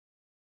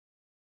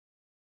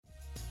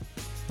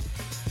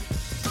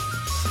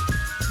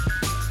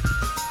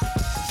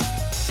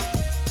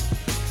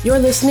You're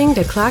listening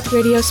to Clock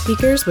Radio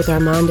Speakers with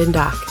Armand and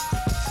Doc.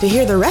 To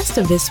hear the rest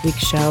of this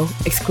week's show,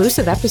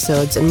 exclusive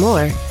episodes, and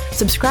more,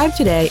 subscribe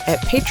today at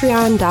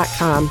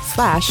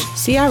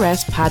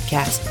patreon.com/CRS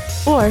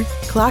podcast or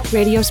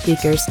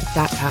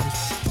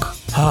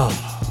clockradiospeakers.com.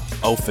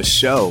 Oh, for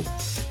sure.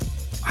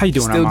 How you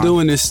doing, Still Armand?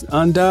 doing this,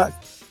 Undoc?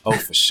 Oh,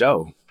 for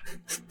sure.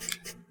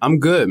 I'm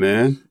good,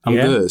 man. I'm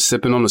good.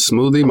 Sipping on a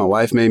smoothie. My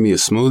wife made me a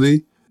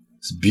smoothie.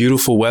 It's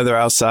beautiful weather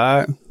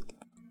outside.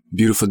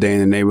 Beautiful day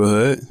in the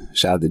neighborhood.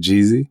 Shout out to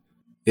Jeezy.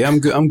 Yeah, I'm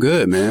good. I'm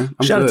good, man.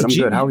 I'm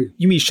good. How are you?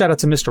 You mean shout out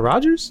to Mr.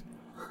 Rogers?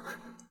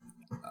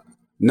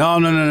 No.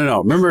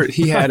 Remember,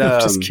 he had.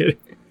 Just kidding.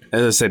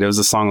 As I said, there was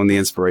a song on The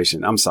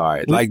Inspiration. I'm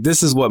sorry. Like,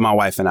 this is what my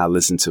wife and I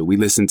listen to. We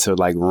listen to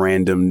like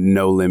random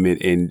No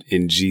Limit and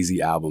Jeezy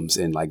albums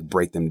and like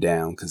break them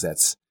down because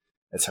that's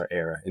her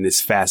era. And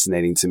it's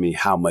fascinating to me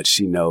how much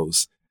she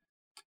knows.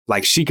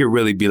 Like, she could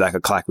really be like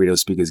a Clock Radio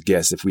Speakers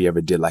guest if we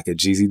ever did like a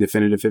Jeezy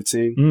Definitive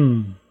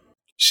 15.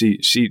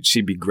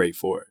 She'd be great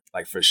for it,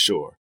 like, for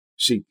sure.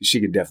 She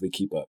could definitely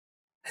keep up.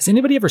 Has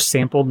anybody ever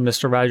sampled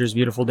Mr. Rogers'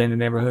 Beautiful Day in the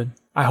Neighborhood?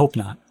 I hope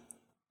not.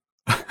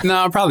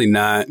 No, probably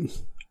not.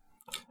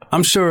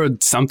 I'm sure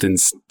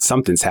something's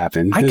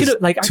happened.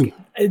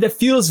 That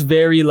feels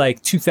very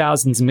like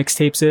 2000s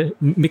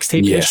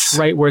mixtape-ish, Yes.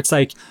 right? Where it's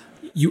like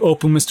you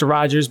open Mr.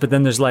 Rogers, but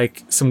then there's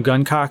like some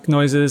gun cock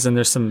noises and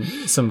there's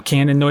some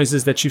cannon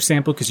noises that you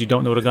sample because you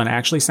don't know what a gun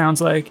actually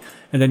sounds like,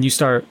 and then you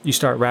start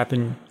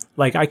rapping.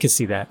 Like, I could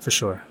see that for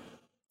sure.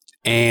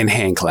 And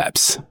hand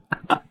claps.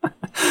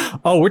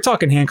 Oh, we're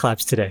talking hand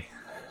claps today.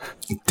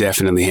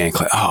 Definitely hand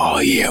claps. Oh,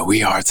 yeah,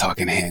 we are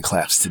talking hand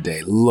claps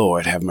today.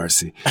 Lord have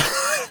mercy.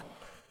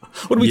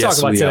 What do we talk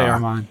about today, are.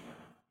 Armand?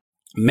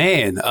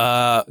 Man,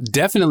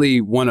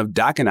 definitely one of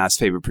Doc and I's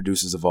favorite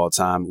producers of all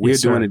time. We're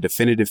doing a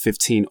Definitive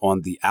 15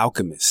 on The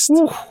Alchemist.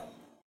 Ooh.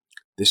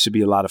 This should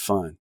be a lot of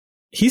fun.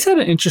 He's had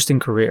an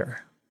interesting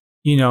career.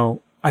 You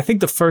know, I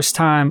think the first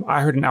time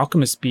I heard an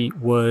Alchemist beat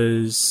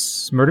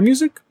was Murder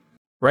Music,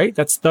 right?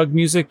 That's Thug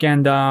Music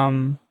and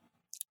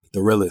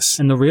The Realist.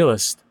 And The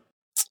Realist.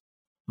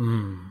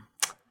 Might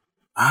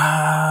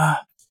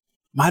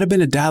have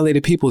been a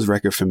Dilated Peoples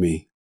record for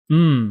me.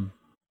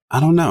 I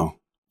don't know.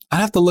 I'd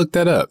have to look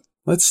that up.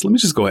 Let me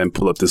just go ahead and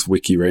pull up this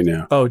wiki right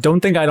now. Oh,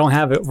 don't think I don't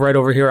have it right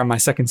over here on my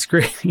second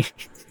screen.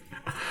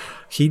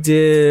 He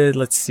did,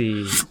 let's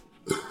see,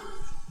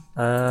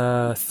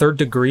 Third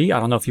Degree. I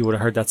don't know if you would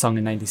have heard that song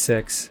in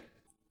 96.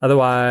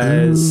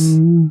 Otherwise...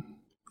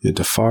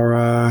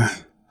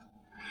 Defara.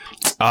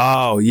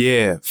 Oh,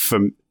 yeah. For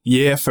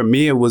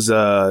me, it was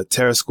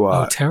Terror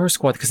Squad. Oh, Terror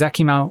Squad, because that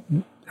came out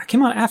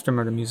after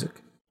Murder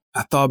Music.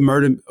 I thought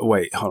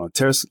wait, hold on.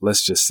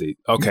 Let's just see.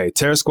 Okay,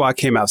 Terror Squad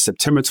came out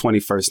September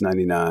 21st,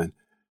 99.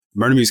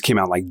 Murder Music came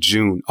out like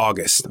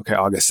August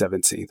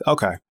 17th.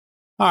 Okay.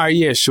 All right,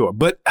 yeah, sure.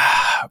 But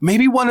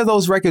maybe one of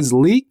those records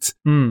leaked?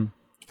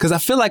 Because I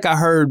feel like I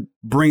heard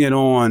Bring It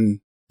On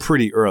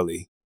pretty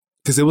early.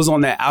 Because it was on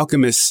that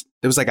Alchemist,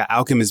 it was like an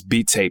Alchemist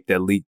beat tape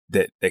that leaked,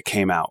 that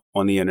came out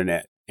on the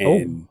internet.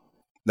 And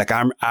like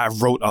I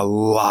wrote a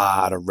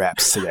lot of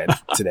raps to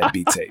that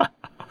beat tape.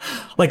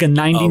 Like a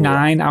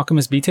 99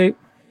 Alchemist beat tape?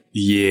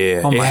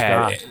 Yeah. Oh my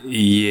God.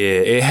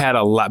 Yeah, it had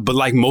a lot, but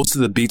like most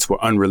of the beats were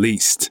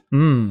unreleased.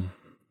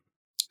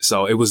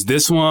 So it was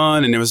this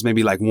one, and there was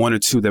maybe like one or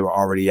two that were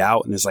already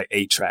out, and there's like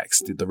 8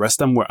 tracks. The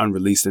rest of them were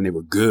unreleased, and they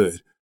were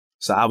good.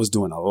 So I was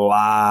doing a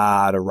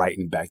lot of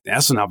writing back then.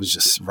 That's when I was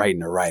just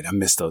writing to write. I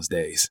miss those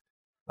days.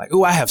 Like,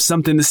 I have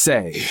something to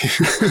say.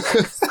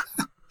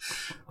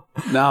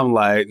 Now I'm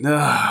like, no.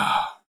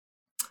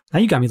 Now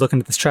you got me looking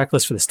at this track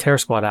list for this Terror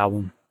Squad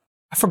album.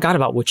 I forgot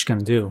about What You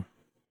Gonna Do.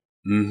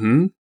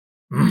 Who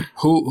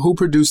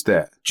produced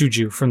that?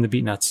 Juju from the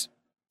Beatnuts.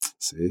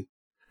 See?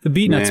 The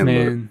Beatnuts,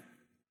 man.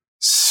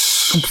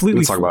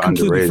 Completely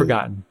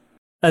forgotten.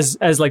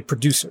 As like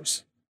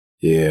producers.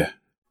 Yeah.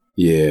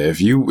 Yeah. If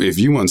you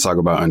want to talk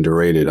about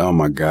underrated, oh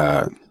my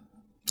God.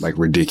 Like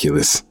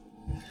ridiculous.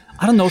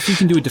 I don't know if you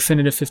can do a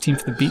Definitive 15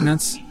 for the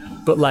Beatnuts,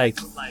 but like,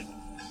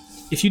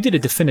 if you did a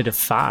Definitive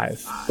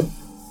 5,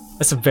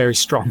 that's a very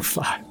strong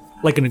 5.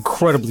 Like an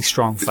incredibly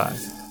strong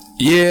 5.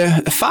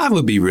 Yeah, 5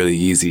 would be really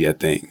easy, I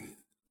think.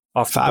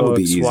 Off 5 would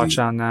be easy. Watch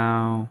Out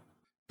Now.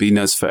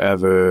 Beatnuts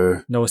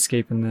Forever. No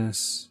Escaping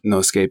This. No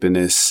Escaping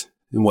This.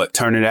 And what,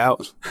 Turn It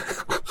Out?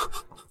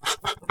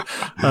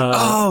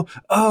 Oh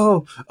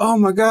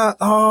my God.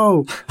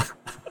 Oh.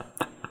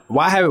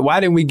 Why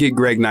didn't we get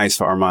Greg Nice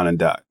for Armand and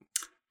Doc?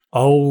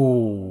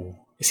 Oh.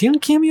 Is he on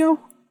Cameo?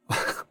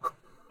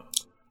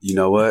 You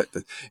know what?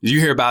 Did you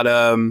hear about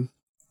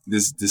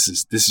this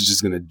is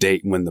just gonna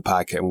date when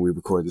we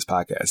record this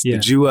podcast. Yeah.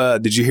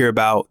 Did you hear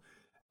about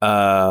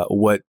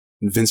what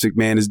Vince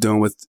McMahon is doing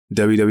with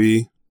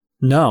WWE?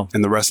 No.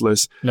 And the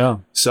wrestlers?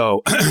 No.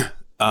 So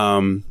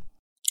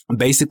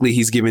basically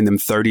he's giving them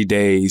 30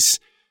 days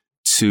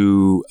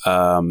to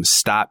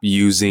stop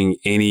using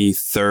any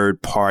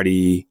third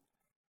party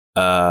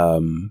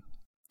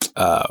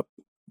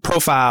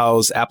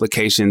profiles,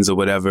 applications, or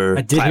whatever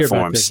I did platforms. hear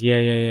about this.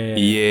 Yeah.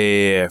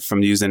 Yeah,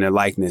 from using their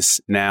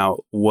likeness. Now,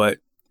 what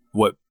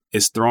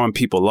is throwing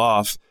people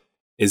off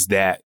is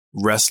that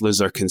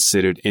wrestlers are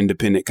considered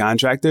independent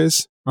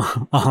contractors.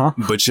 Uh-huh.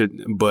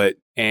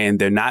 And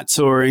they're not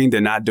touring.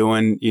 They're not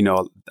doing,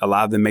 a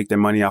lot of them make their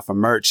money off of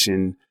merch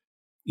and,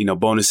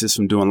 bonuses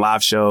from doing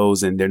live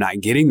shows, and they're not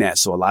getting that.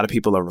 So a lot of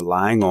people are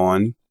relying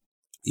on,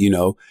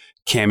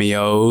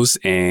 cameos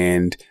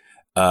and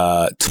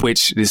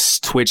Twitch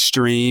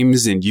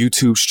streams and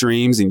YouTube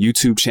streams and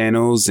YouTube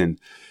channels. And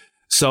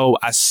so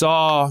I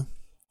saw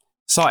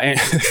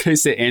they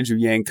said Andrew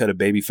Yang cut a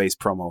babyface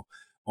promo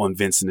on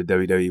Vince in the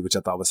WWE, which I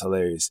thought was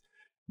hilarious.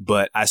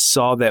 But I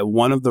saw that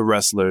one of the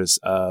wrestlers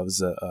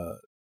was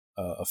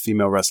a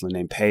female wrestler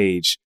named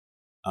Paige,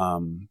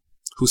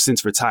 who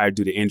since retired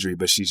due to injury,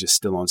 but she's just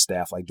still on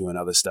staff, like doing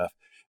other stuff.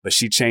 But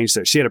she changed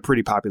she had a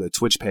pretty popular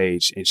Twitch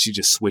page, and she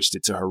just switched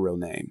it to her real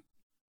name.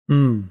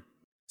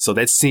 So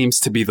that seems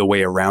to be the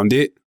way around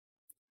it.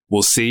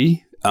 We'll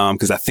see.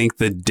 Because I think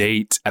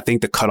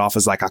the cutoff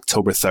is like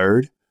October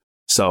 3rd.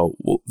 So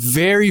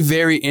very,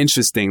 very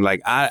interesting.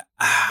 Like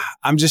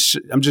I'm just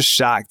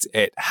shocked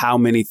at how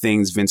many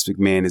things Vince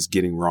McMahon is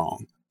getting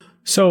wrong.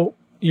 So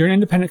you're an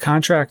independent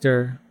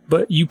contractor,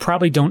 but you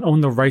probably don't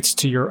own the rights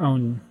to your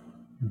own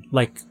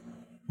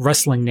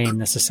wrestling name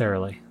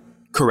necessarily.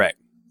 Correct.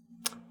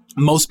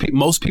 Most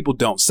people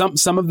don't.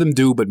 Some of them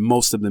do, but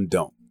most of them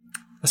don't.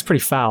 That's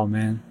pretty foul,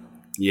 man.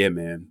 Yeah,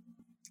 man.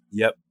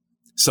 Yep.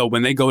 So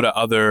when they go to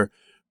other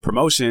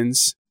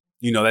promotions,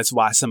 that's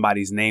why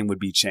somebody's name would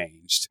be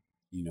changed.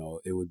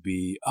 It would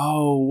be,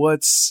 I'm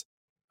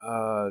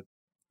trying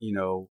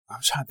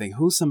to think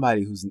who's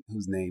somebody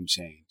whose name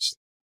changed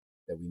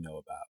that we know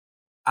about.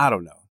 I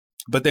don't know.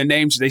 But their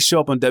names, they show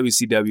up on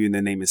WCW and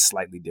their name is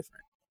slightly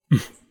different.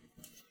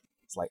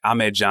 It's like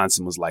Ahmed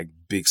Johnson was like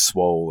Big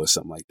Swole or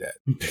something like that.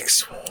 Big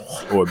Swole.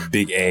 Or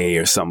Big A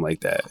or something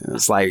like that. And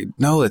it's like,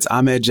 no, it's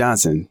Ahmed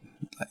Johnson.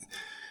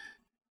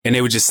 And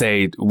they would just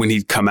say, when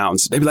he'd come out,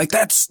 they'd be like,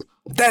 that's.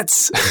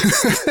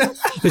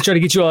 They try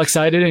to get you all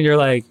excited, and you're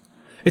like,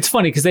 it's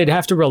funny because they'd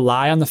have to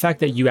rely on the fact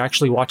that you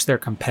actually watch their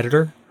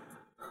competitor.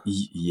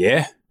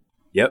 Yeah.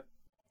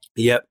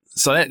 Yep.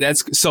 So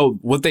so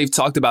what they've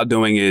talked about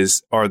doing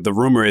the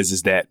rumor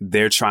is that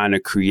they're trying to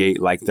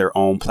create like their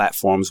own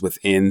platforms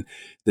within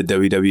the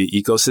WWE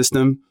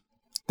ecosystem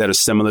that are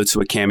similar to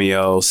a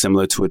Cameo,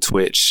 similar to a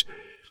Twitch.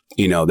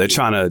 They're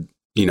trying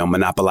to,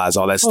 monopolize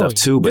all that stuff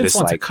too. But Vince it's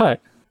wants like a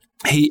cut.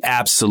 He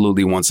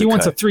absolutely wants a cut. He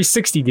wants a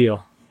 360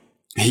 deal.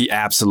 He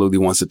absolutely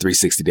wants a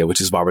 360 deal,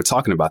 which is why we're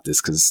talking about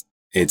this, because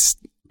it's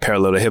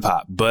parallel to hip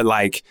hop, but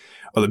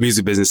or the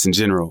music business in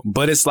general.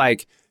 But it's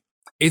like,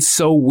 it's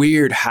so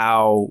weird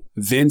how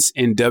Vince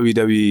and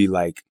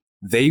WWE,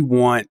 they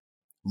want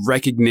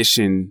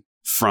recognition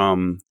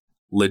from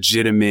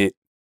legitimate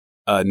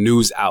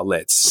news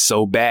outlets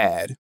so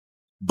bad,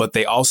 but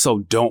they also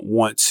don't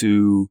want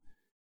to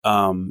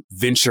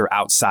venture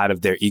outside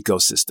of their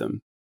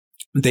ecosystem.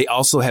 They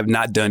also have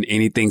not done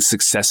anything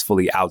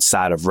successfully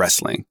outside of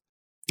wrestling.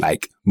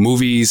 Like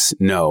movies,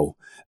 no.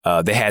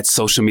 They had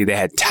social media. They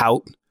had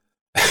Tout.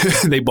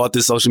 They bought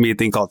this social media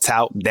thing called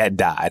Tout. That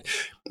died.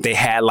 They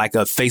had like a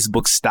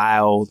Facebook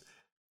style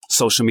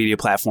social media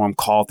platform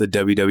called the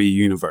WWE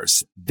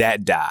Universe.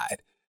 That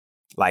died.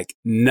 Like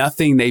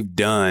nothing they've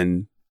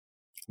done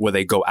where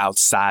they go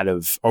outside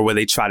of, or where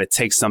they try to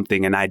take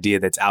something, an idea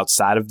that's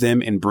outside of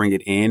them and bring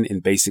it in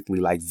and basically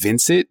like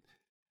Vince it.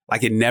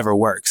 Like it never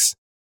works.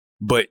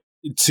 But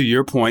to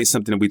your point,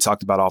 something that we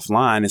talked about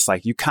offline, it's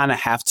like you kind of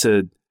have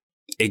to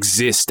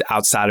exist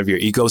outside of your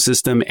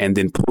ecosystem and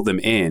then pull them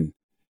in.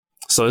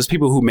 So there's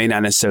people who may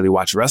not necessarily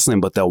watch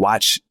wrestling, but they'll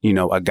watch,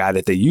 a guy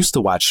that they used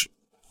to watch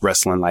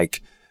wrestling,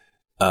 like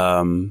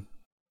they'll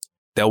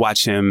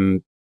watch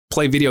him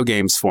play video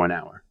games for an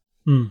hour.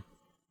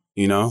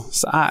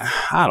 So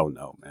I don't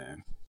know,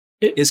 man.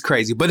 It's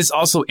crazy, but it's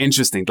also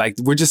interesting. Like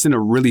we're just in a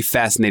really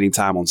fascinating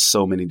time on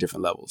so many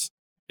different levels.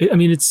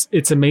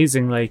 It's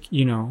amazing. Like,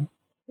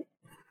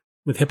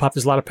 with hip hop,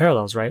 there's a lot of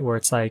parallels, right? Where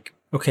it's like,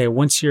 okay,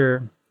 once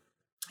you're,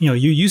 you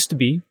used to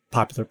be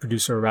popular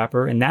producer or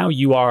rapper, and now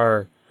you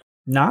are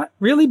not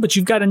really, but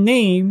you've got a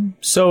name.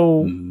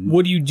 So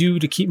what do you do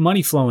to keep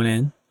money flowing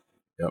in?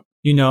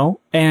 Yep.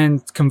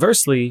 And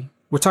conversely,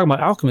 we're talking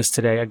about Alchemist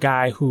today, a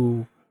guy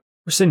who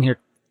we're sitting here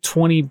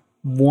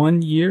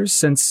 21 years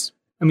since,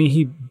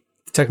 he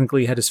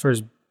technically had his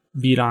first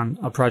beat on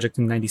a project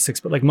in 96,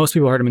 but like most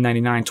people heard him in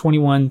 99,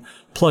 21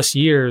 plus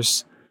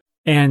years.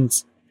 And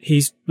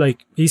he's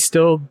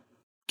still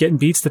getting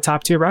beats to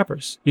top tier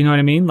rappers. You know what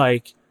I mean?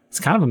 Like, it's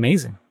kind of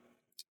amazing.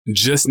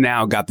 Just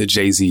now got the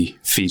Jay-Z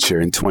feature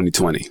in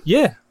 2020.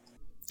 Yeah.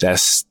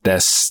 That's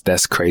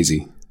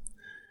crazy.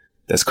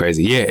 That's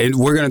crazy. Yeah. And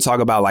we're going to talk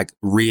about like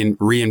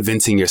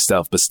reinventing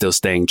yourself, but still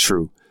staying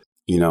true.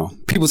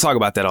 People talk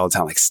about that all the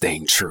time, like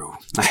staying true.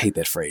 I hate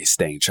that phrase,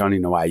 staying true. I don't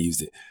even know why I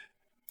used it.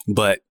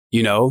 But,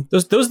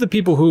 those are the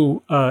people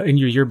who in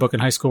your yearbook in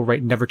high school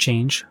write never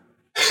change.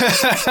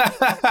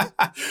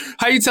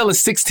 How you tell a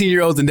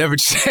 16-year-old to never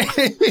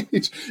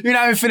change? You're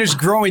not even finished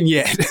growing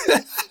yet.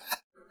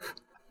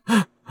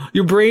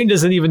 Your brain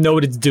doesn't even know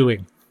what it's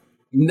doing.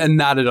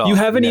 Not at all. You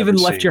haven't even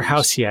left your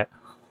house yet.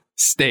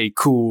 Stay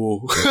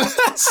cool.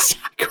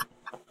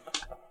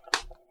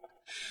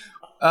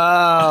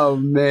 Oh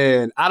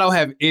man, I don't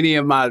have any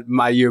of my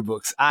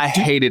yearbooks. I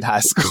hated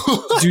high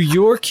school. Do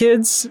your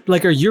kids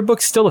like, are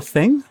yearbooks still a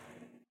thing?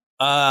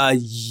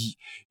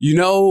 You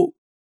know,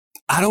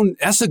 I don't.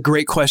 That's a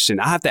great question.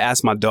 I have to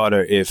ask my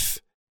daughter if.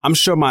 I'm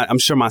sure my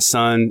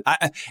son.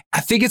 I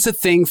think it's a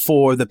thing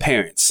for the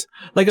parents.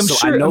 Like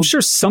I'm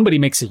sure somebody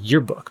makes a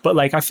yearbook, but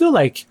like I feel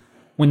like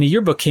when the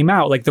yearbook came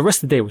out, like the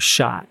rest of the day was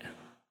shot.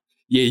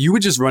 Yeah, you were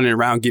just running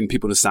around getting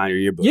people to sign your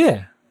yearbook.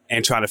 Yeah.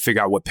 And trying to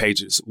figure out what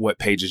pages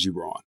you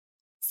were on.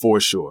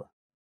 For sure.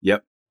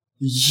 Yep.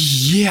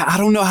 Yeah, I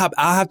don't know how.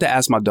 I'll have to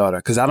ask my daughter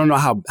because I don't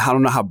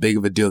know how big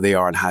of a deal they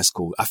are in high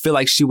school. I feel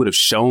like she would have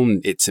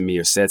shown it to me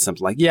or said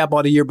something like, "Yeah, I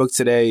bought a yearbook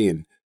today,"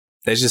 and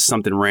that's just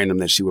something random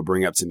that she would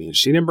bring up to me. And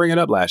she didn't bring it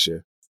up last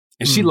year.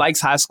 And she likes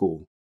high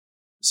school,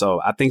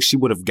 so I think she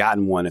would have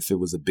gotten one if it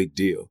was a big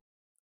deal.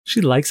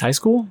 She likes high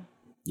school?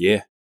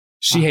 Yeah,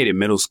 she hated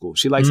middle school.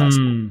 She likes high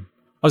school.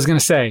 I was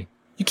gonna say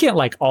you can't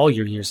like all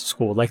your years of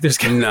school. Like there's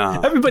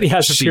everybody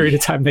has a period of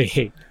time they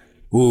hate.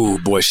 Ooh,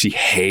 boy, she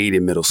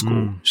hated middle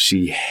school.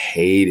 She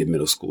hated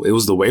middle school. It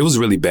was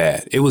really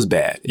bad. It was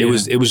bad. Yeah.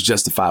 It was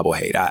justifiable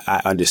hate.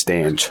 I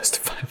understand.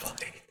 Justifiable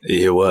hate.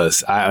 It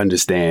was. I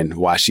understand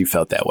why she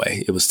felt that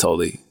way. It was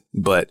totally.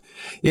 But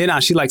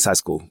yeah, she likes high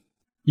school.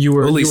 You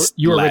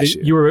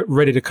were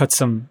ready to cut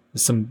some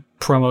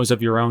promos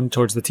of your own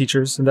towards the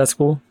teachers in that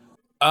school?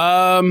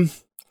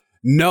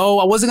 No,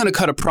 I wasn't going to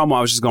cut a promo.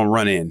 I was just going to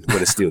run in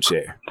with a steel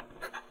chair.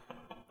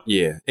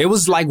 Yeah, it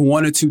was like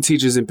one or two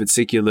teachers in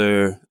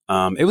particular.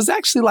 It was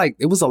actually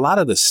it was a lot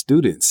of the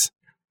students.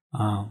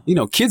 You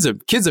know, kids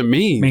are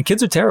mean. Man,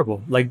 kids are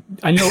terrible. Like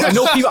I know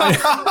people.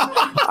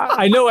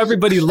 I know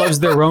everybody loves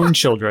their own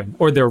children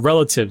or their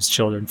relatives'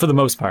 children for the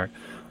most part,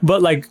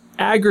 but like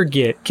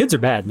aggregate, kids are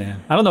bad,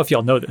 man. I don't know if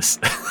y'all know this.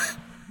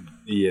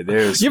 Yeah,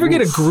 there's. You ever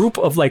get a group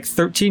of like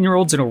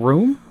 13-year-olds in a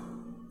room?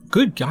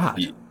 Good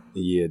God.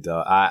 Yeah,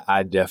 dog.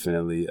 I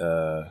definitely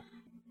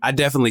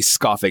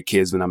scoff at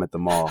kids when I'm at the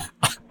mall.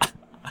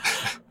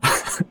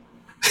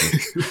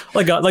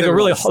 like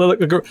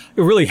a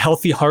really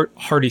healthy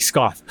hearty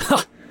scoff.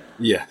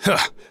 Yeah.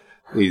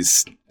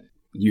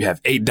 You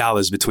have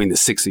 $8 between the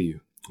six of you.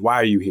 Why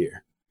are you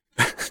here?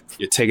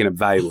 You're taking up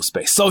valuable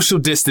space. Social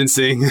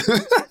distancing.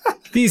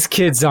 These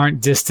kids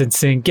aren't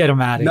distancing. Get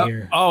them out of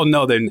here. Oh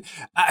no! Then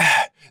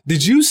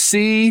did you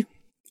see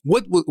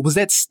what was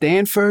that?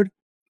 Stanford?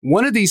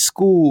 One of these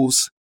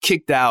schools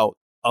kicked out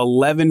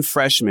 11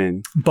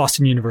 freshmen.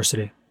 Boston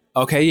University.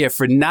 Okay, yeah,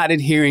 for not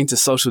adhering to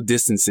social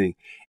distancing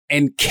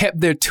and kept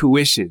their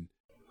tuition.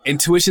 And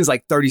tuition's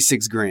like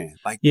 $36,000.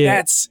 Like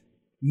that's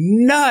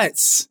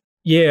nuts.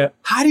 Yeah.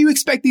 How do you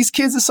expect these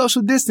kids to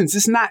social distance?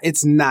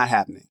 It's not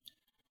happening.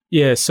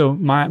 Yeah. So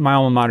my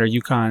alma mater,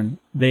 UConn,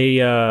 they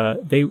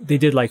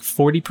did like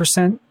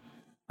 40%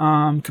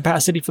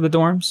 capacity for the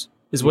dorms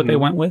is what they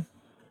went with.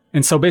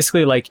 And so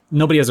basically like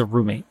nobody has a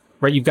roommate,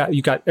 right? You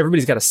got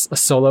everybody's got a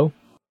solo,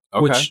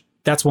 which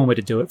that's one way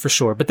to do it for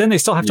sure. But then they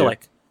still have to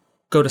like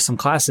go to some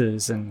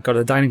classes and go to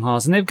the dining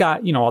halls, and they've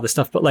got, you know, all this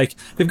stuff, but like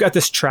they've got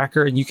this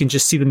tracker and you can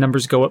just see the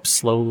numbers go up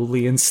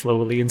slowly and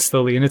slowly and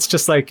slowly. And it's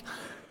just like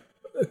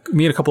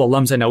me and a couple of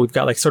alums I know, we've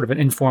got like sort of an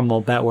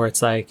informal bet where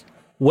it's like,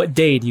 what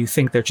day do you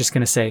think they're just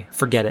going to say,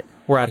 forget it,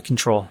 we're out of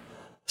control?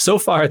 So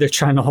far, they're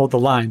trying to hold the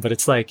line, but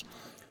it's like,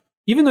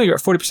 even though you're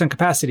at 40%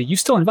 capacity, you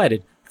still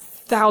invited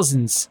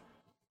thousands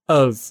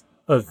of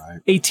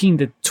 18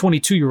 to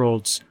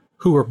 22-year-olds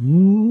who are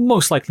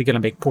most likely going to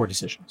make poor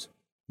decisions.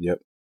 Yep.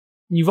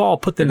 You've all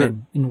put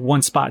them in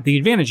one spot. The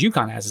advantage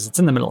UConn has is it's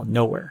in the middle of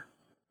nowhere.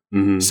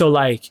 So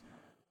like,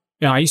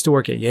 you know, I used to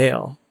work at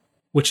Yale,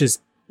 which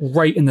is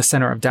right in the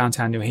center of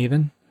downtown New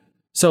Haven.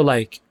 So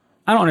like,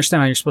 I don't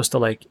understand how you're supposed to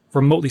like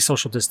remotely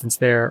social distance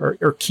there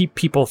or keep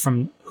people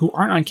from who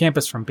aren't on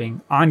campus from being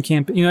on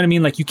campus. You know what I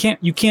mean? Like you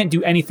can't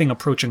do anything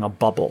approaching a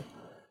bubble,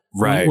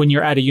 right? When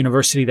you're at a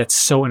university that's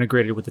so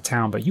integrated with the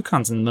town, but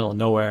UConn's in the middle of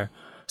nowhere.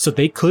 So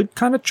they could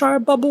kind of try a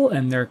bubble,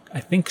 and they're,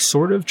 I think,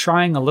 sort of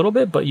trying a little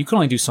bit, but you can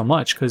only do so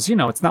much because, you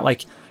know, it's not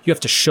like you have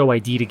to show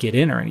ID to get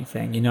in or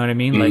anything. You know what I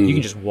mean? Like you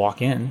can just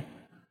walk in.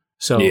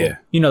 So,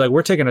 you know, like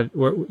we're going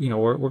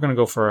to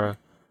go for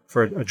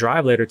a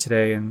drive later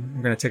today, and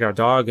we're going to take our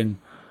dog, and,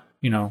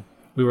 you know,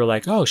 we were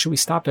like, oh, should we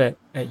stop at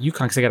UConn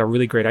because they got a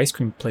really great ice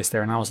cream place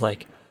there? And I was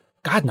like,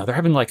 God, no, they're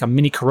having like a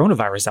mini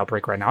coronavirus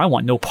outbreak right now. I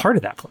want no part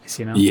of that place,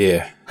 you know?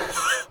 Yeah.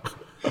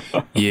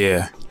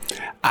 Yeah.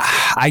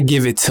 I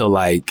give it to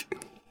like,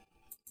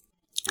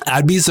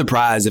 I'd be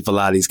surprised if a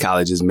lot of these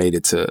colleges made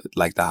it to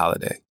like the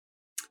holiday.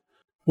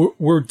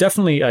 We're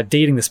definitely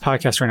dating this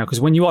podcast right now because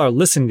when you are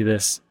listening to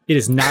this, it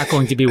is not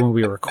going to be when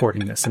we are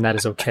recording this, and that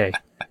is okay.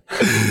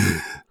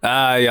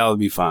 Y'all will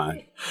be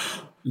fine.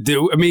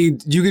 I mean,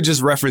 you could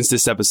just reference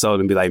this episode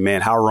and be like,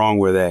 man, how wrong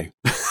were they?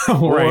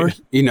 Right. Or,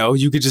 you know,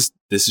 you could just,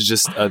 this is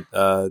just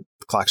a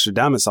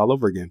Clockstradamus all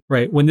over again.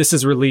 Right. When this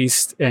is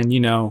released and, you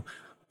know,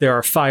 there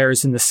are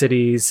fires in the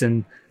cities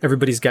and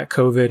everybody's got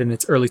COVID and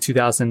it's early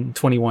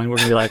 2021, we're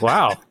going to be like,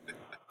 wow,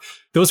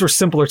 Those were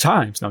simpler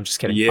times. No, I'm just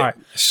kidding. Yeah. All right.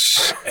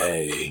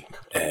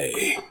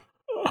 Hey.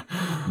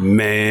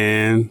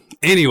 Man.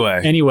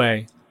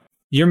 Anyway,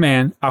 your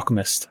man,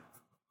 Alchemist.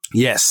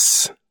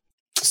 Yes.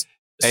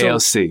 So,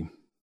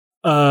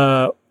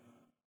 ALC.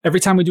 Every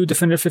time we do a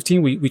Definitive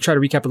 15, we try to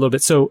recap a little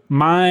bit. So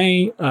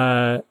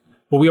what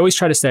we always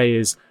try to say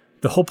is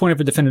the whole point of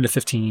a Definitive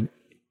 15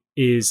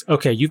 is,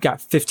 okay, you've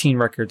got 15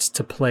 records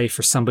to play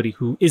for somebody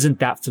who isn't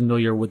that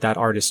familiar with that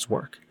artist's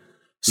work.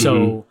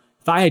 So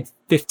if I had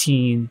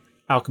 15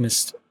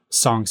 Alchemist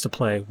songs to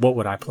play, what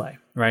would I play?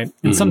 Right.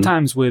 And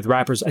sometimes with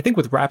rappers, I think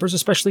with rappers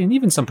especially, and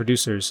even some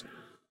producers,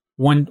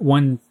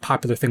 one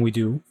popular thing we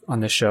do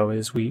on this show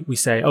is we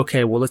say,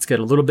 okay, well, let's get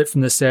a little bit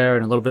from this era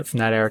and a little bit from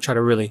that era, try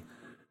to really,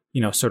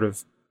 sort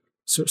of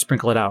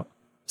sprinkle it out.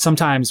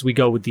 Sometimes we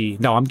go with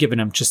no, I'm giving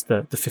them just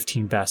the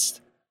 15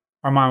 best.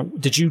 Armand,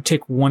 did you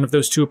take one of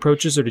those two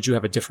approaches or did you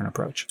have a different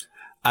approach?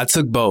 I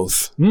took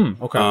both.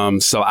 Okay.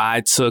 So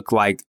I took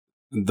like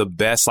the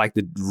best, like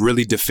the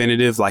really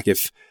definitive, like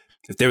if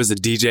there was a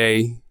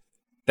DJ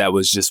that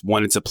was just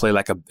wanted to play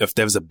if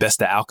there was a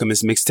Best of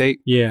Alchemist mixtape.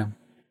 Yeah.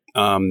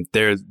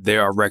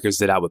 There are records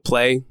that I would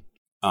play.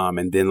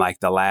 And then like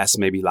the last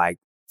maybe like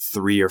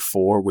 3 or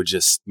 4 were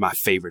just my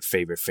favorite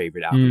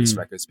Alchemist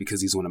records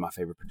because he's one of my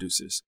favorite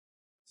producers.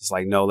 It's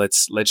like, no,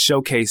 let's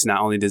showcase. Not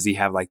only does he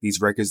have like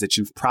these records that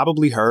you've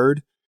probably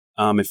heard,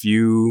 if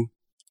you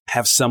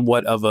have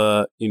somewhat of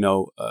a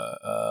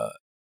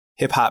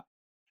hip hop,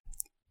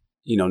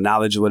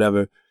 knowledge or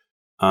whatever.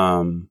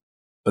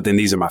 But then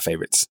these are my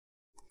favorites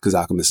because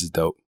Alchemist is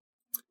dope.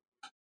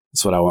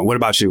 That's what I want. What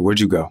about you? Where'd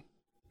you go?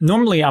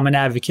 Normally, I'm an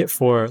advocate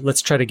for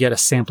let's try to get a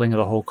sampling of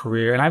the whole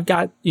career. And I've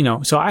got,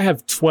 so I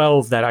have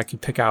 12 that I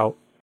could pick out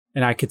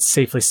and I could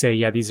safely say,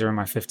 yeah, these are in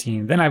my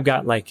 15. Then I've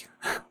got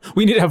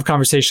we need to have a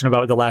conversation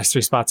about the last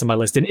 3 spots on my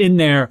list. And in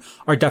there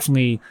are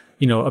definitely,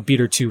 a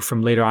beat or two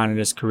from later on in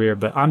his career.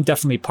 But I'm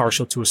definitely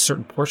partial to a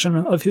certain portion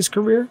of his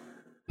career,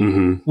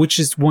 which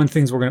is one of the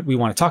things we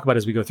want to talk about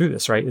as we go through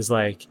this, right? Is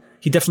like,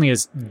 he definitely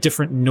has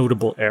different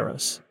notable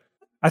eras.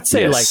 I'd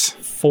say like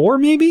 4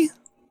 maybe.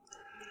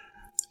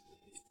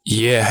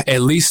 Yeah,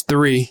 at least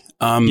 3.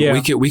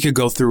 We could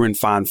go through and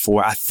find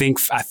 4. I think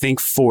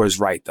 4 is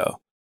right though.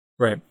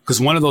 Right. Because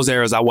one of those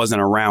eras I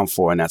wasn't around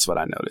for, and that's what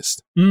I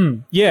noticed.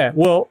 Yeah.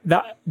 Well,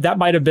 that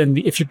might have been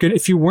if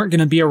you weren't going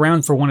to be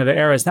around for one of the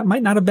eras, that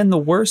might not have been the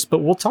worst. But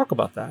we'll talk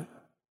about that.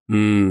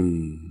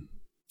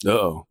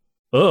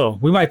 Oh,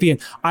 we might be in.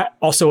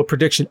 Also a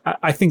prediction.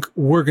 I think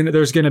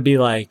there's gonna be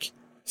like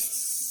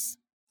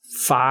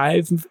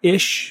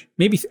 5-ish.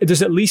 Maybe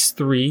there's at least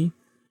 3.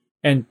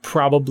 And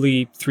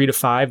probably 3 to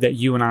 5 that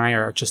you and I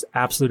are just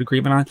absolute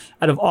agreement on.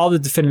 Out of all the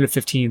Definitive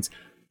 15s,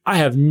 I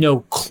have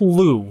no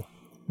clue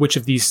which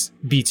of these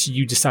beats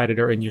you decided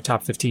are in your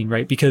top 15,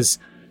 right? Because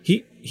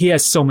he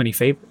has so many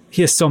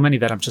he has so many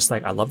that I'm just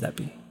like, I love that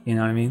beat. You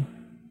know what I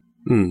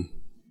mean?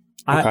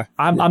 Okay.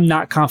 I'm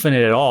not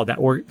confident at all that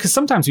because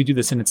sometimes we do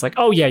this and it's like,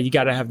 oh yeah, you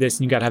got to have this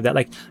and you got to have that.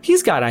 Like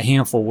he's got a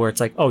handful where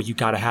it's like, oh, you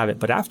got to have it.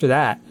 But after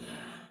that,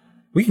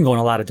 we can go in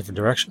a lot of different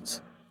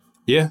directions.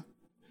 Yeah.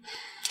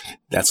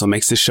 That's what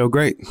makes this show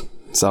great.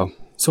 So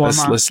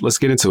let's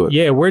get into it.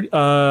 Yeah, where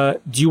do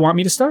you want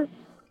me to start?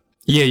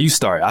 Yeah, you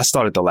start. I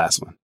started the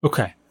last one.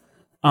 Okay.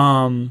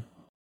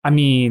 I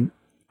mean,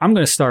 I'm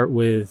going to start in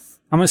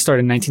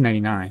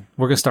 1999.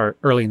 We're going to start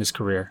early in his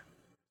career.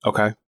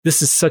 Okay.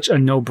 This is such a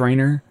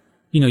no-brainer.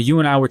 You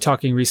and I were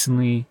talking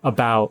recently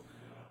about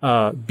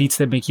beats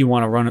that make you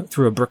want to run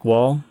through a brick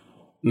wall.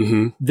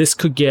 This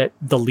could get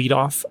the lead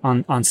off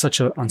on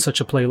such a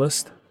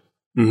playlist.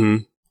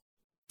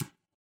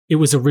 It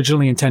was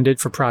originally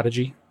intended for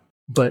Prodigy,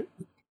 but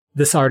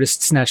this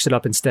artist snatched it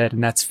up instead,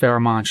 and that's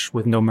Pharoah Monch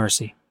with No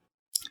Mercy.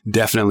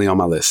 Definitely on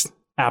my list.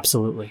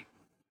 Absolutely.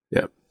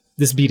 Yep.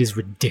 This beat is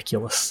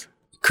ridiculous.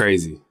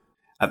 Crazy.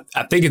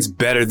 I think it's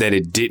better that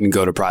it didn't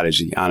go to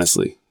Prodigy,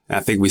 honestly. I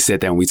think we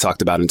said that when we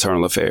talked about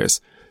Internal Affairs.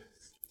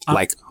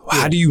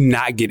 How do you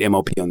not get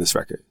MOP on this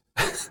record?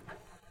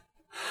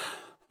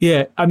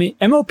 Yeah, I mean,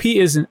 MOP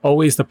isn't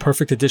always the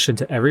perfect addition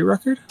to every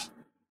record.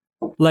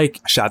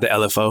 Shout out to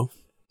LFO.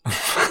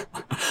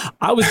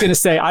 I was gonna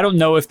say I don't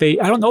know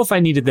if I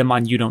needed them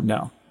on You Don't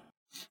Know.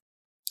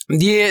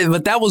 Yeah,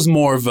 but that was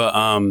more of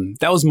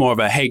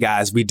a hey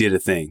guys, we did a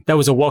thing. That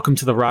was a Welcome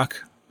to the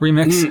Rock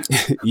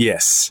remix.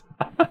 Yes.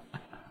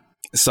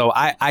 So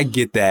I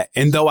get that,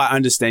 and though I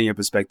understand your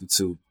perspective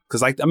too,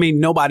 because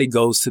nobody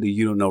goes to the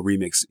You Don't Know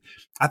remix.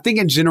 I think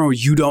in general,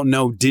 You Don't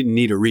Know didn't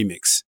need a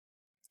remix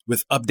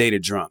with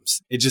updated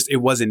drums.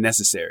 It wasn't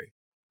necessary.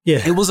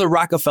 Yeah. It was a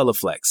Rockefeller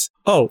flex.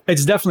 Oh,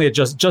 it's definitely a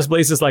Just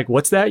Blaze is like,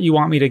 what's that? You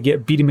want me to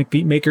get Beatty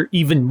McBeatmaker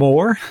even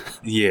more?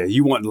 Yeah,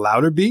 you want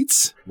louder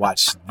beats?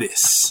 Watch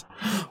this.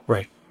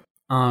 Right.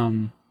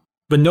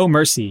 But No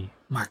Mercy,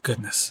 my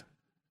goodness.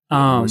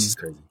 Mercy's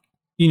crazy.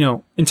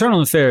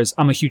 Internal Affairs,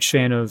 I'm a huge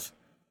fan of.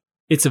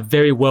 It's a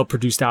very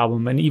well-produced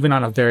album, and even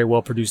on a very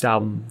well-produced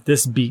album,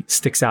 this beat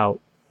sticks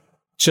out.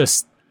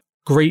 Just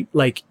great,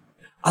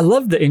 I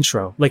love the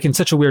intro, in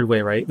such a weird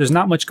way, right? There's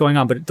not much going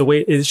on, but the way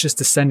it's just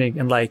descending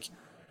and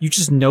you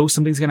just know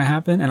something's gonna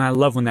happen, and I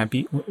love when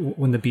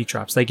when the beat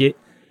drops. Like it,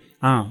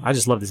 I don't know. I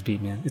just love this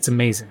beat, man. It's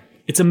amazing.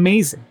 It's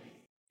amazing.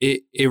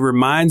 It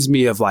reminds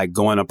me of like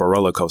going up a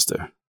roller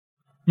coaster,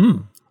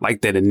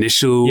 like that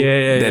initial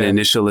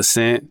initial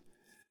ascent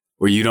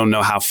where you don't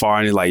know how far,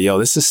 and you're like, yo,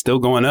 this is still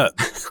going up.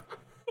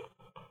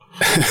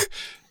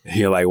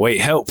 You're like,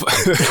 wait, help.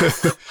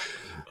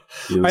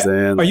 You know what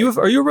I'm saying?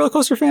 Are you a roller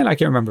coaster fan? I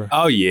can't remember.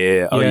 Oh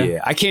yeah.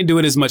 I can't do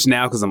it as much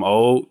now because I'm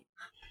old.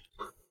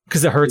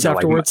 Because it hurts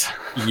afterwards?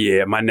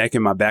 My neck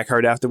and my back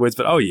hurt afterwards.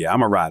 But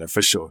I'm a rider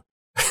for sure.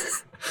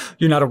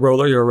 You're not a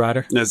roller, you're a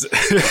rider.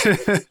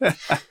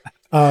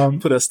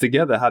 Put us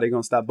together. How they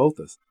gonna stop both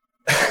us?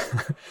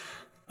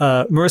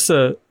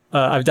 Marissa,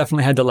 I've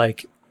definitely had to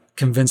like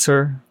convince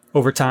her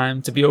over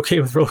time to be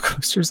okay with roller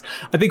coasters.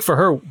 I think for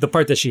her, the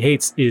part that she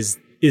hates is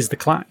the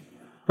climb,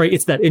 right?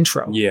 It's that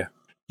intro. Yeah.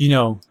 You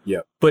know. Yeah.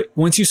 But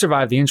once you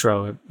survive the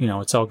intro, you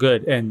know, it's all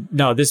good. And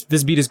no, this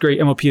beat is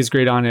great. MOP is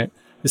great on it.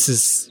 This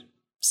is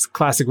a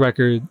classic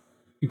record.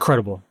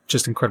 Incredible.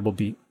 Just incredible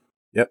beat.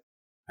 Yep.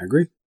 I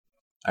agree.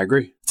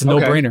 It's a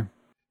no-brainer.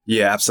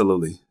 Yeah,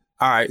 absolutely.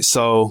 All right.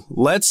 So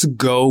let's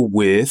go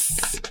with,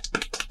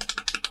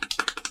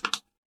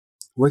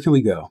 where can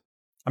we go?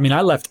 I mean,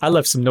 I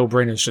left some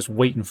no-brainers just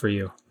waiting for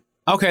you.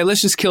 Okay.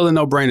 Let's just kill the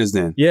no-brainers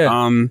then. Yeah.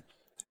 I'm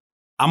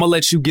going to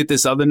let you get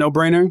this other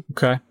no-brainer.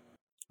 Okay.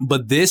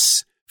 But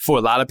this, for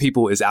a lot of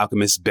people, is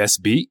Alchemist's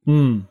best beat.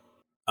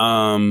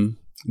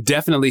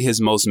 Definitely his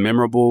most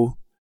memorable.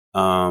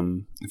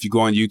 If you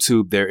go on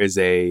YouTube, there is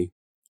a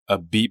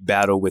beat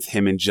battle with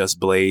him and Just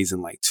Blaze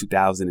in like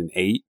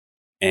 2008.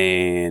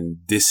 And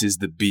this is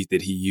the beat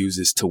that he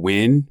uses to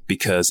win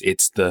because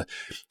it's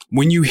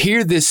when you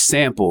hear this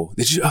sample,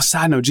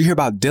 side note, did you hear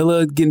about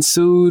Dilla getting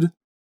sued?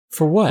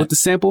 For what? With the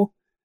sample?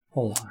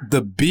 Hold on.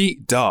 The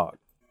beat, dog.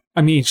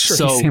 I mean, sure,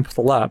 he sampled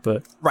a lot,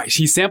 but... Right,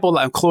 he sampled,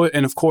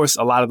 and of course,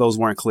 a lot of those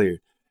weren't clear.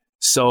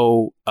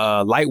 So,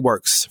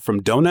 Lightworks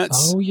from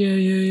Donuts... Oh,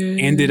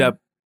 yeah.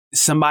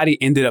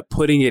 Somebody ended up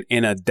putting it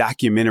in a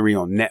documentary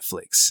on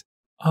Netflix.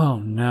 Oh,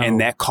 no. And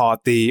that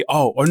caught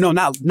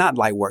not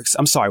Lightworks.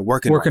 I'm sorry,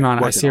 Working on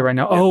it. I see it right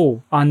now. Yeah.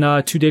 Oh,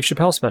 on 2 Dave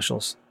Chappelle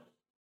specials.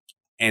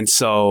 And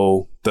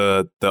so,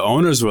 the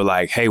owners were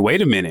like, hey,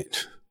 wait a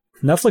minute.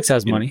 Netflix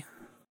has money.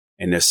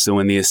 And they're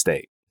suing the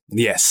estate.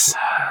 Yes.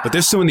 But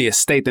they're suing the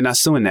estate. They're not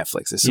suing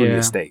Netflix. They're suing the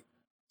estate.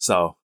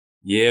 So,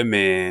 yeah,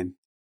 man.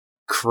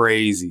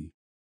 Crazy.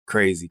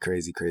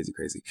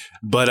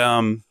 But,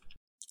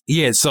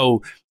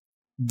 so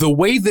the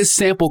way this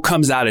sample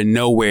comes out of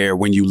nowhere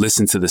when you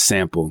listen to the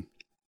sample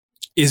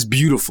is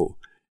beautiful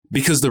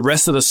because the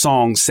rest of the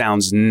song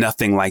sounds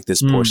nothing like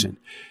this portion.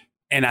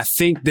 And I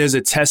think there's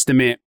a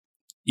testament,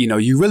 you know,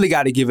 you really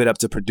got to give it up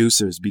to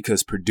producers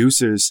because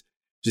producers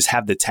just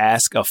have the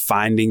task of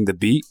finding the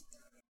beat.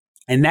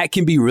 And that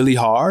can be really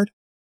hard.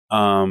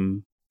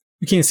 You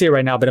can't see it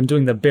right now, but I'm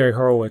doing the Barry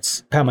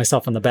Horowitz, pat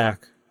myself on the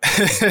back.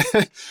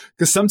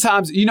 Because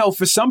sometimes, you know,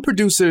 for some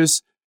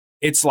producers,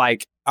 it's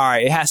like, all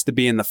right, it has to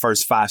be in the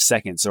first 5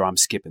 seconds or I'm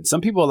skipping.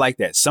 Some people are like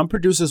that. Some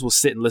producers will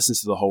sit and listen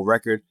to the whole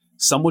record.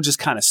 Some will just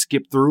kind of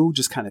skip through,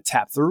 just kind of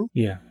tap through.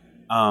 Yeah.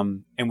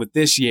 And with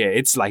this,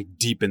 it's like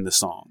deep in the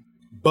song.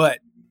 But,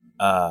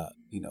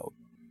 you know,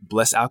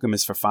 bless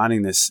Alchemist for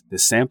finding this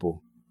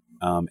sample.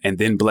 And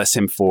then bless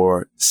him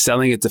for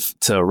selling it to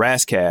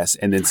Razzcast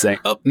and then saying,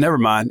 oh, never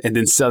mind. And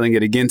then selling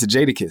it again to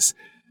Jadakiss.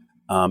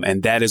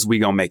 And that is We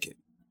Gon' Make It.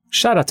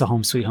 Shout out to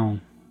Home Sweet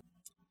Home.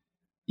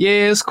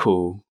 Yeah, it's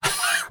cool.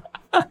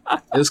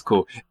 It's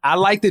cool. I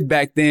liked it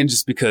back then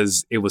just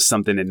because it was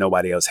something that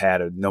nobody else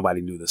had or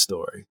nobody knew the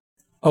story.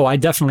 Oh, I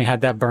definitely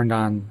had that burned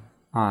on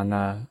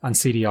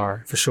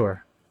CDR for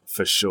sure.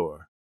 For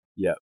sure.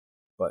 Yep.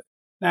 But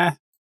nah.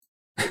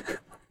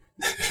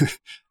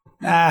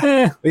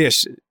 But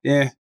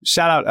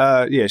shout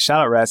out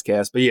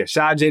Razzcast. But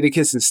shout out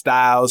Jadakiss and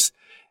Styles,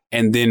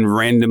 and then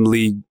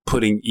randomly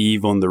putting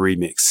Eve on the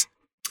remix.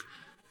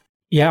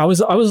 Yeah, I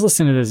was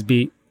listening to this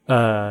beat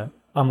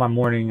on my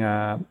morning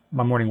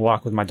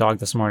walk with my dog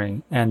this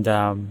morning, and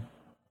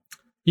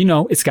you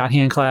know, it's got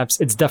hand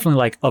claps. It's definitely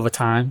like of a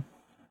time,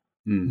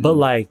 but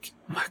like,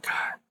 oh my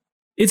God,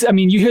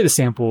 you hear the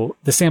sample.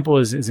 The sample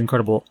is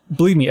incredible.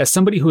 Believe me, as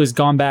somebody who has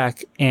gone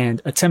back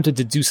and attempted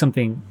to do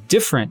something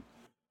different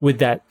with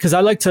that, because I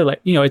like to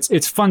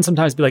it's fun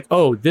sometimes to be like,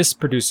 oh, this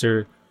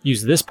producer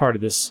used this part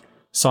of this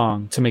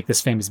song to make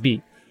this famous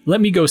beat. Let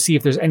me go see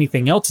if there's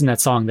anything else in that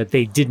song that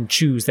they didn't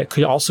choose that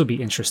could also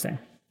be interesting.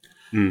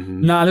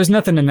 Nah, there's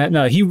nothing in that.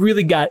 No, he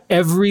really got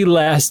every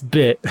last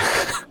bit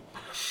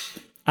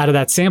out of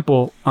that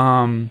sample.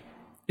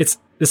 This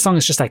song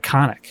is just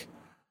iconic.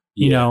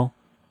 You know,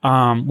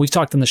 we've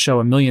talked on the show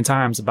a million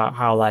times about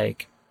how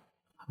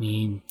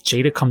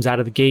Jada comes out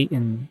of the gate,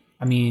 and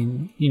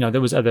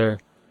there was other.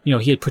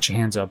 He had Put Your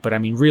Hands Up, but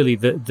really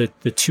the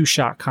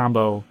 2-shot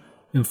combo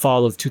in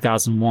fall of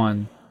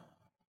 2001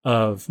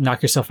 of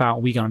Knock Yourself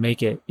Out, We Gonna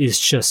Make It is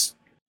just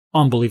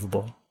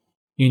unbelievable.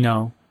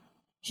 The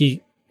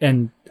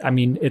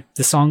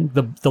song,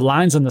 the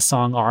lines on the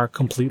song are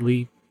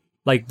completely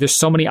there's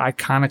so many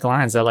iconic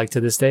lines that to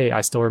this day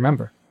I still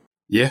remember.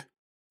 Yeah.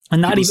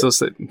 And not People even still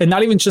say- and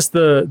not even just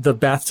the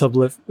bathtub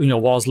lift,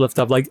 walls lift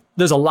up. Like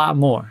there's a lot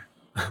more.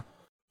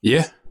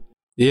 Yeah.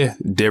 Yeah.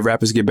 Dead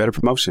rappers get better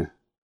promotion.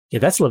 Yeah,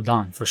 that's lived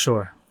on for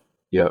sure.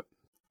 Yep.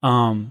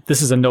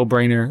 This is a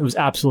no-brainer. It was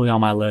absolutely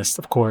on my list,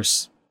 of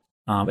course.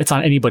 It's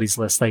on anybody's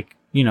list. Like,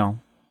 if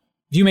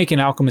you make an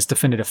Alchemist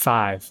Definitive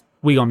 5,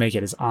 We Gonna Make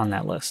It is on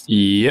that list.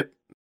 Yep.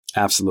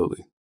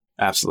 Absolutely.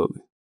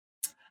 Absolutely.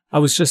 I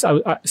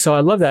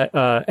love that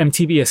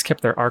MTV has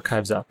kept their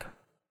archives up.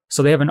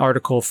 So they have an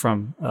article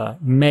from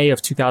May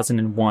of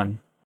 2001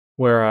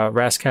 where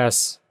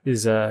Razzcast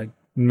is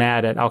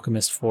mad at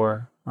Alchemist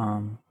for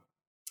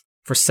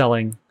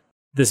selling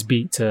this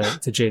beat to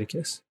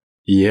Jadakiss.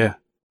 Yeah.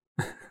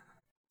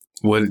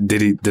 What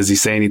does he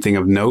say anything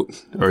of note,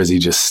 or is he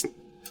just?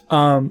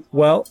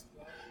 Well,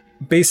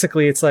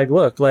 basically, it's like,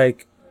 look,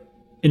 like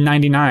in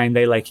 '99,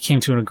 they like came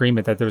to an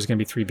agreement that there was going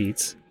to be 3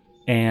 beats,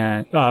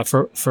 and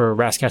for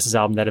Razzcast's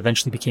album that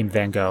eventually became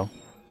Van Gogh,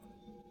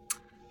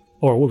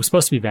 or what was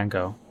supposed to be Van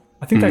Gogh.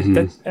 I think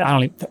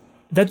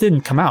that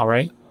didn't come out,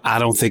 right? I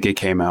don't think it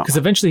came out Because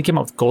eventually he came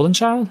out with Golden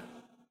Child.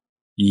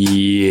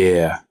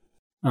 Yeah.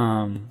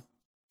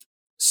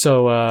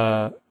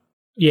 So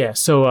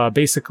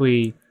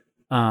basically,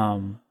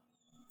 that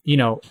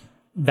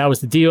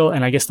was the deal.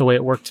 And I guess the way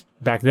it worked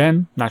back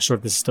then, not sure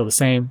if this is still the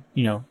same,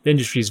 the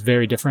industry is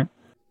very different,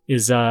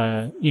 is,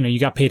 you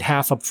got paid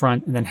half up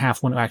front and then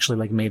half when it actually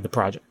like made the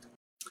project.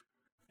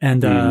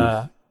 And,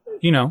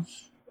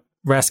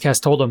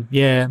 Razzcast told him,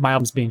 yeah, my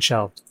album's being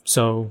shelved.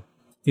 So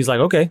he's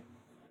like, okay.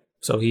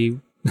 So he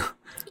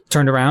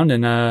turned around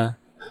and,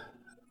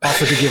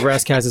 offered to give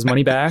Razzcast his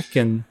money back.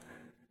 And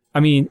I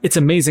mean, it's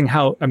amazing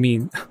how,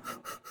 you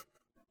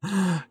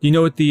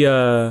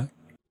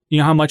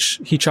know how much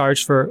he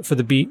charged for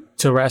the beat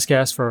to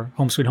Razzcast for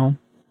Home Sweet Home?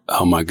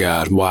 Oh my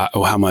God. Why?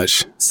 Oh, how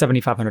much?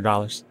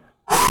 $7,500.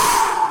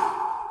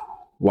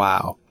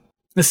 Wow.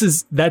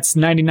 That's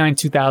 99,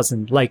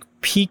 2000, like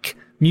peak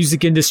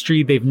music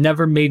industry. They've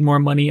never made more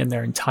money in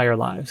their entire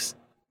lives.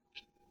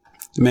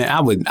 Man,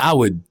 I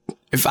would,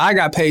 if I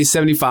got paid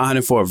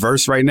 $7,500 for a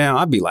verse right now,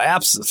 I'd be like,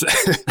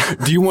 absolutely.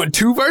 Do you want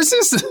 2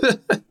 verses?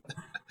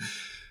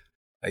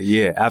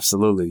 Yeah,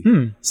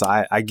 absolutely. So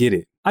I get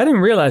it. I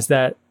didn't realize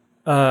that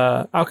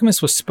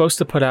Alchemist was supposed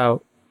to put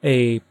out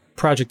a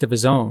project of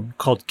his own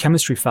called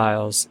Chemistry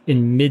Files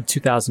in mid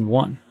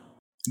 2001.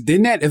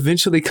 Didn't that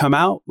eventually come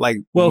out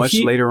much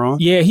later on?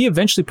 Yeah, he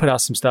eventually put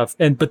out some stuff,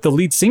 but the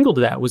lead single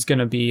to that was going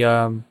to be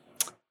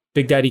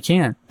Big Daddy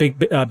Kane,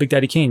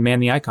 Man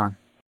the Icon.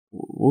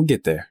 We'll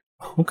get there.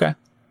 Okay.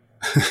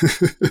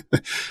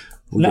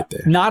 Get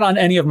there. Not on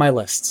any of my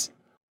lists.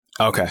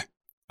 Okay.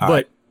 All but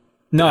right.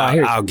 no, I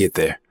hear you. I'll get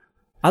there.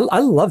 I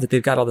love that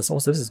they've got all this.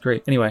 Also, this is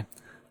great. Anyway,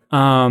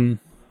 I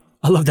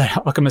love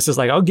that Alchemist is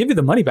like, I'll give you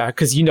the money back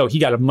because he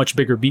got a much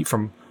bigger beat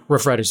from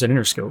Rough Riders and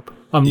Interscope.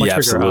 A much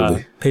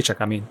bigger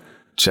paycheck. I mean,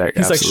 check.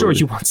 He's like, sure,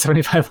 you want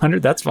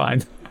 $7,500? That's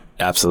fine.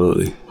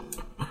 Absolutely.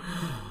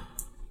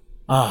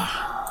 All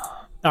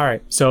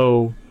right.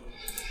 So,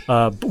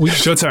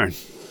 your turn.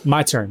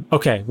 My turn.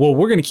 Okay. Well,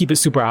 we're going to keep it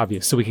super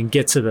obvious so we can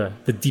get to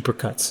the deeper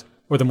cuts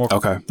or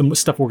the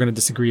stuff we're going to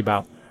disagree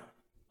about.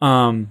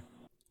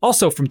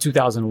 Also from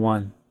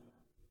 2001,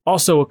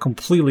 also a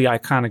completely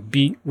iconic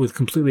beat with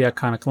completely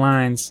iconic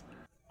lines.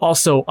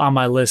 Also on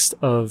my list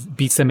of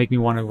beats that make me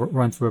want to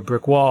run through a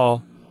brick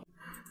wall.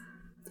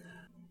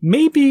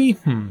 Maybe,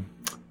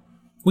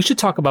 we should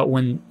talk about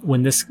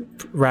when this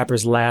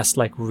rapper's last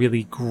like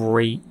really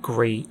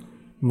great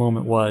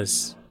moment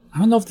was. I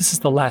don't know if this is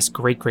the last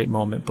great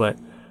moment, but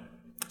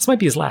this might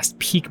be his last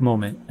peak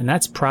moment, and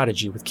that's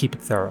Prodigy with Keep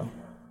It Thorough.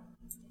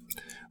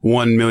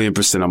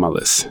 1,000,000% on my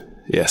list.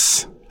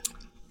 Yes.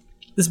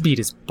 This beat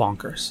is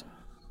bonkers.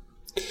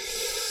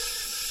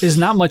 There's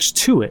not much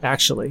to it,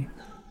 actually.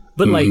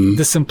 But like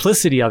the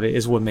simplicity of it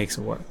is what makes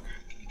it work.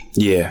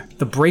 Yeah.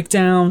 The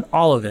breakdown,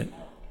 all of it.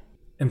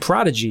 And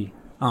Prodigy,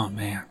 oh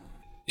man.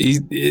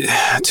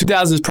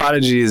 2000s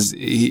Prodigy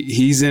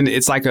he's in,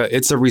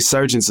 it's a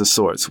resurgence of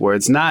sorts where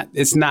it's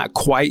not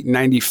quite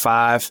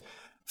 95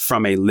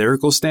 from a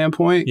lyrical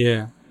standpoint.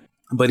 Yeah.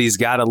 But he's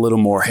got a little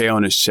more hair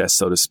on his chest,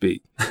 so to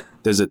speak.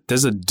 There's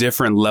a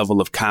different level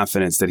of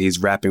confidence that he's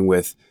rapping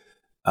with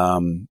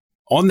on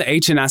the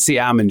HNIC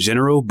album in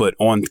general, but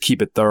on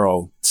Keep It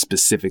Thorough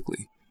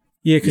specifically.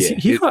 Yeah, because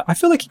I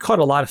feel like he caught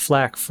a lot of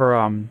flack for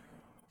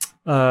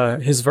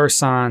his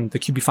verse on the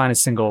QB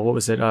Finest single. What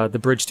was it? The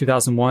Bridge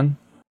 2001?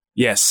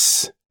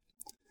 Yes.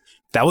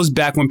 That was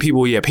back when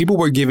people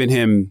were giving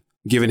him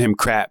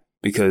crap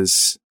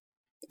because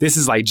this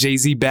is like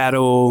Jay-Z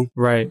battle.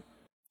 Right.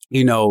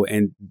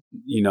 And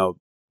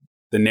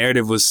the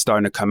narrative was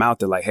starting to come out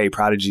that like, hey,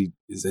 Prodigy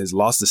has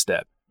lost a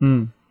step.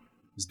 It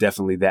was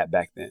definitely that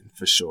back then,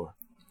 for sure.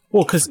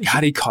 Well, because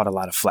he caught a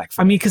lot of flack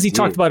for because he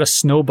talked about a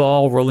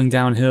snowball rolling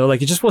downhill.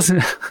 Like, it just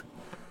wasn't,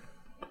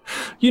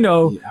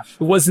 it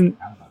wasn't.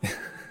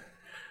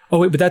 Oh,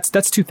 wait, but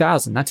that's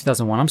 2000, not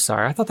 2001. I'm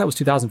sorry. I thought that was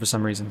 2000 for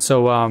some reason.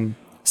 So,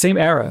 same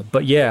era.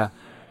 But yeah,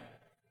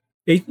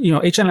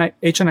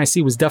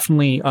 HNIC was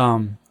definitely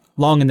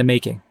long in the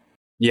making.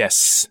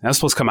 Yes, that's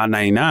supposed to come out in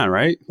 99,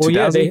 right? Well,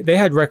 2000? yeah, they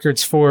had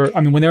records for,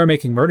 I mean, when they were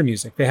making Murder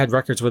Music, they had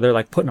records where they're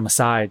like putting them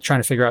aside,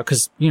 trying to figure out,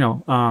 because, you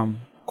know,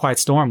 Quiet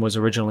Storm was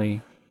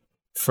originally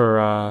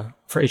for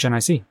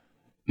HNIC.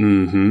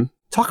 Mm-hmm.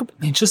 Talk about,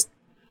 man, just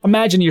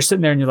imagine you're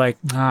sitting there and you're like,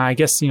 I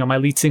guess, you know, my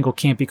lead single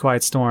can't be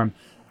Quiet Storm.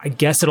 I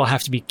guess it'll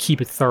have to be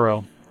Keep It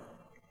Thorough.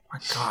 My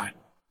God.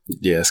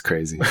 Yeah, it's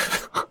crazy.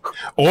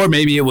 Or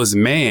maybe it was,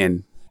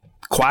 man,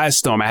 Quiet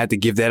Storm, I had to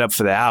give that up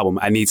for the album.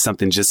 I need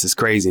something just as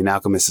crazy. And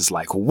Alchemist is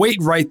like, wait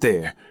right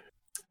there.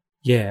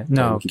 Yeah,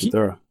 no. Keep It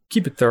Thorough.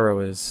 Keep It Thorough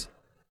is.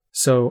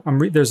 So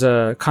there's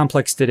a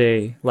Complex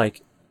Today,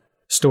 like,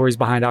 stories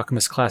behind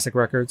Alchemist Classic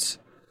Records.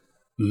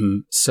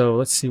 Mm-hmm. So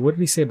let's see. What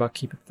did he say about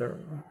Keep It Thorough?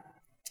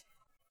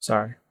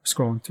 Sorry,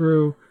 scrolling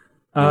through.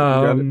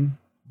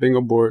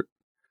 Bingo board.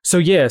 So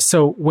yeah,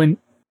 so when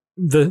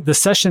the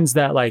sessions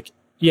that like,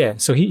 yeah,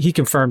 so he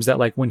confirms that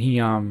like when he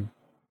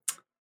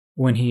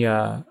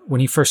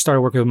first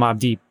started working with Mobb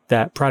Deep,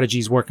 that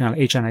Prodigy's working on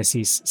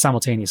HNIC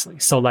simultaneously.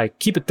 So like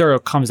Keep It Thorough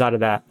comes out of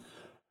that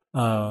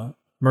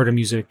Murder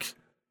Music,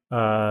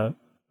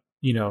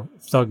 you know,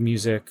 Thug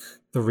Music,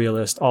 The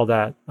Realist, all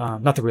that.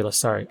 Not The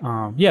Realist, sorry.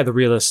 The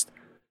Realist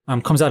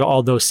comes out of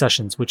all those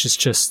sessions, which is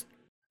just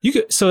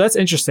so that's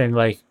interesting.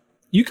 Like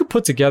you could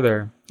put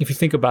together, if you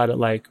think about it,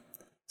 like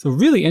it's a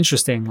really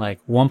interesting like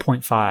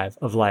 1.5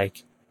 of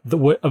like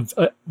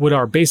what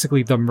are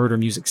basically the Murder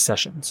Music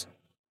sessions.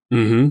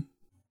 Mm-hmm.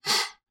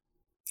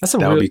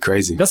 That would be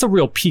crazy. That's a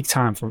real peak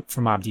time for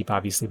Mobb Deep,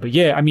 obviously. But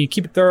yeah, I mean,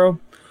 Keep It Thorough.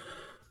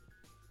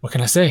 What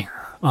can I say?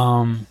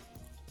 One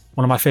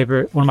of my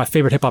favorite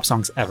hip hop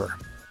songs ever.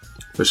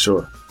 For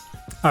sure.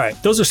 All right,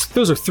 those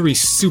are three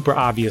super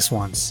obvious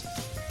ones.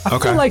 I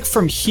feel like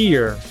from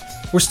here,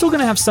 we're still going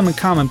to have some in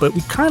common, but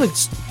we kind of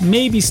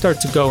maybe start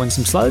to go in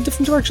some slightly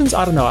different directions.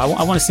 I don't know.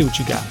 I want to see what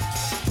you got.